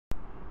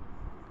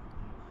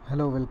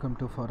Hello, welcome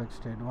to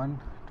Forex Trade 1.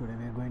 Today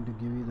we are going to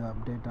give you the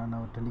update on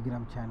our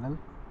Telegram channel.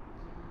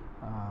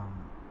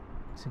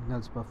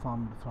 Signals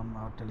performed from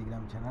our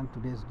Telegram channel.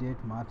 Today's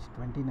date March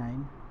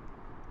 29,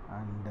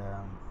 and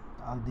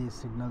all these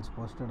signals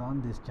posted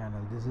on this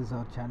channel. This is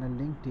our channel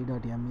link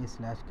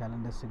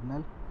t.me/calendar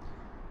signal.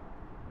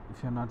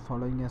 If you are not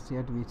following us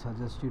yet, we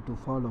suggest you to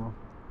follow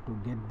to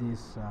get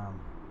these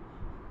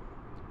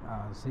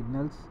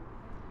signals.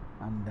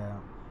 And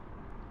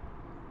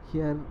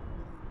here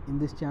in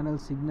this channel,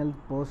 signal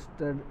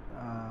posted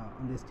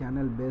on this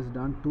channel based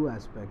on two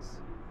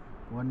aspects.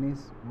 One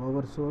is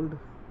oversold,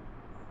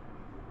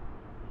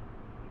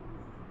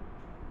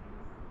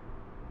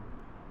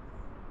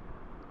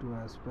 two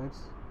aspects.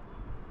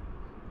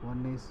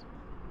 One is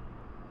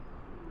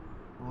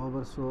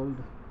oversold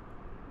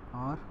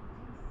or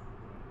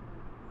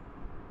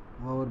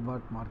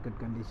overbought market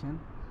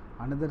condition.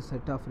 Another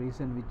set of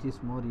reason which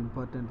is more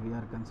important we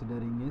are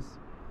considering is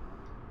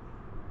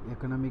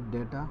economic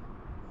data,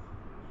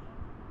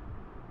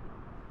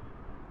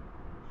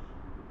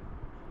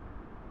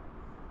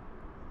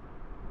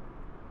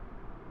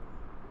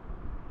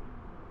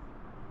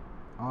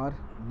 or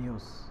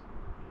news.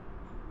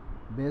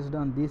 Based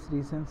on these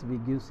reasons we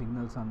give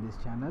signals on this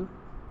channel,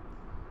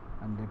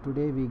 and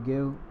today we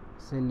gave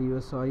sell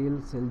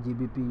USOIL, sell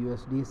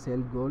GBPUSD,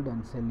 sell gold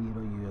and sell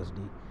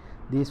EURUSD.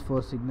 These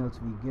four signals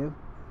we gave,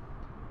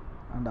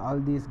 and all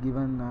these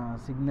given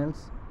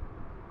signals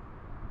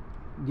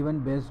given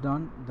based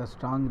on the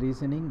strong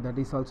reasoning that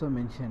is also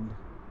mentioned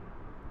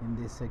in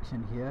this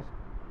section here.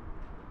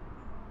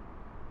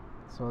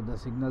 So the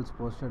signals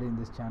posted in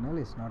this channel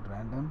is not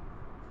random.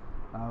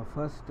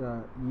 First,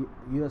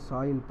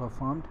 USOIL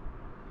performed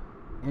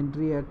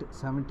entry at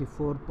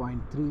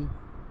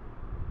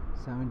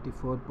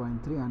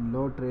 74.3 and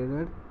low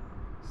traded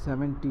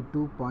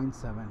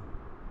 72.7.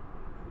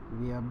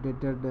 we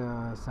updated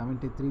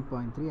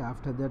 73.3.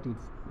 after that it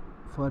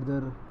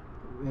further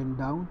went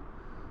down,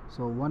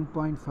 so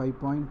 1.5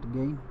 point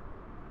gain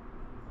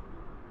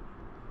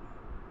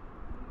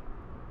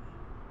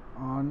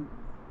on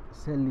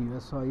sell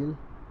USOIL.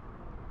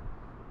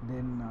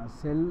 Then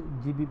sell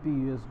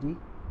GBPUSD,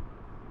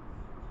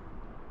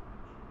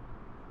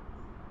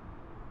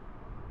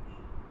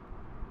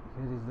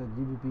 here is the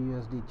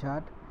GBPUSD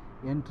chart.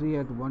 Entry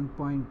at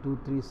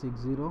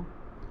 1.2360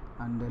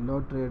 and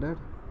low traded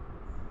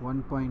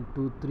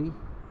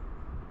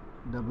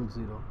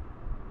 1.2300.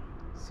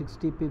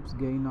 60 pips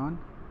gain on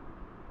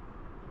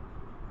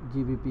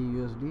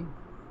GBPUSD.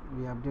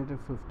 we updated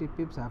 50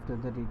 pips, after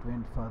that it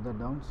went further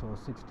down, so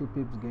 60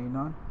 pips gain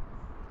on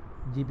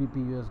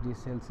GBPUSD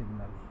sell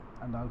signal.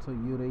 And also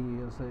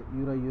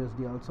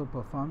EURUSD also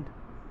performed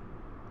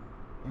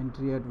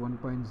entry at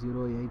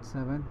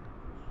 1.087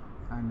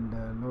 and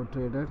low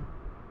traded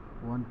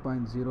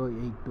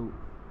 1.082.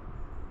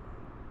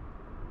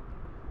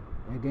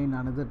 again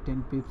another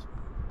 10 pips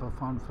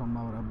performed from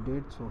our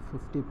update, so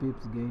 50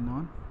 pips gain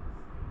on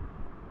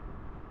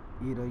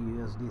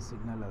EURUSD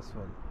signal as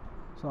well.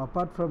 So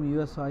apart from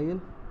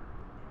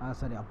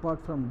apart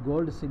from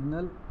gold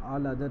signal,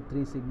 all other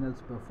three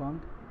signals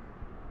performed.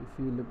 If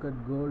you look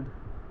at gold,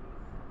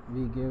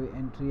 we gave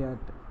entry at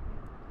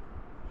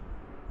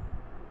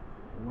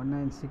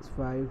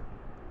 1965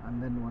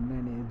 and then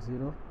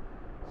 1980.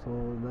 so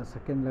the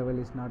second level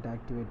is not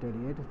activated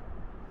yet,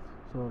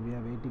 so we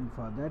are waiting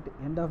for that.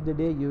 End of the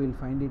day you will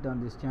find it on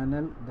this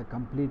channel, the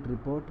complete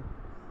report.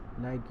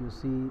 Like you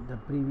see, the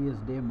previous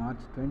day March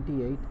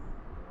 28,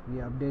 we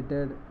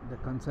updated the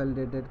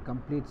consolidated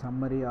complete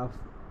summary of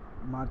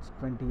March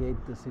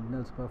 28th the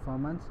signals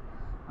performance,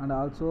 and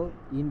also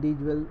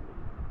individual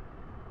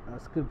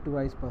script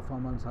wise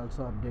performance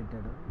also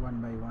updated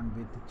one by one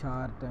with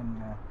chart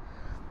and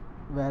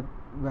where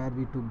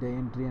we took the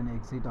entry and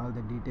exit. All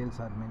the details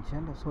are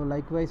mentioned. So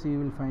likewise you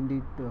will find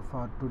it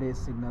for today's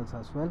signals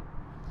as well.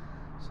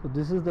 So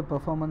this is the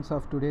performance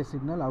of today's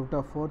signal. Out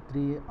of 4,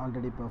 3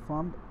 already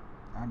performed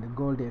and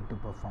gold yet to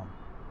perform.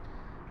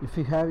 If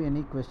you have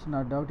any question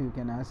or doubt, you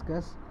can ask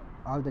us.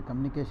 All the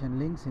communication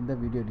links in the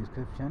video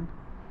description.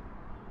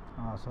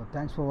 So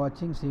thanks for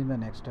watching. See you in the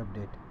next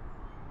update.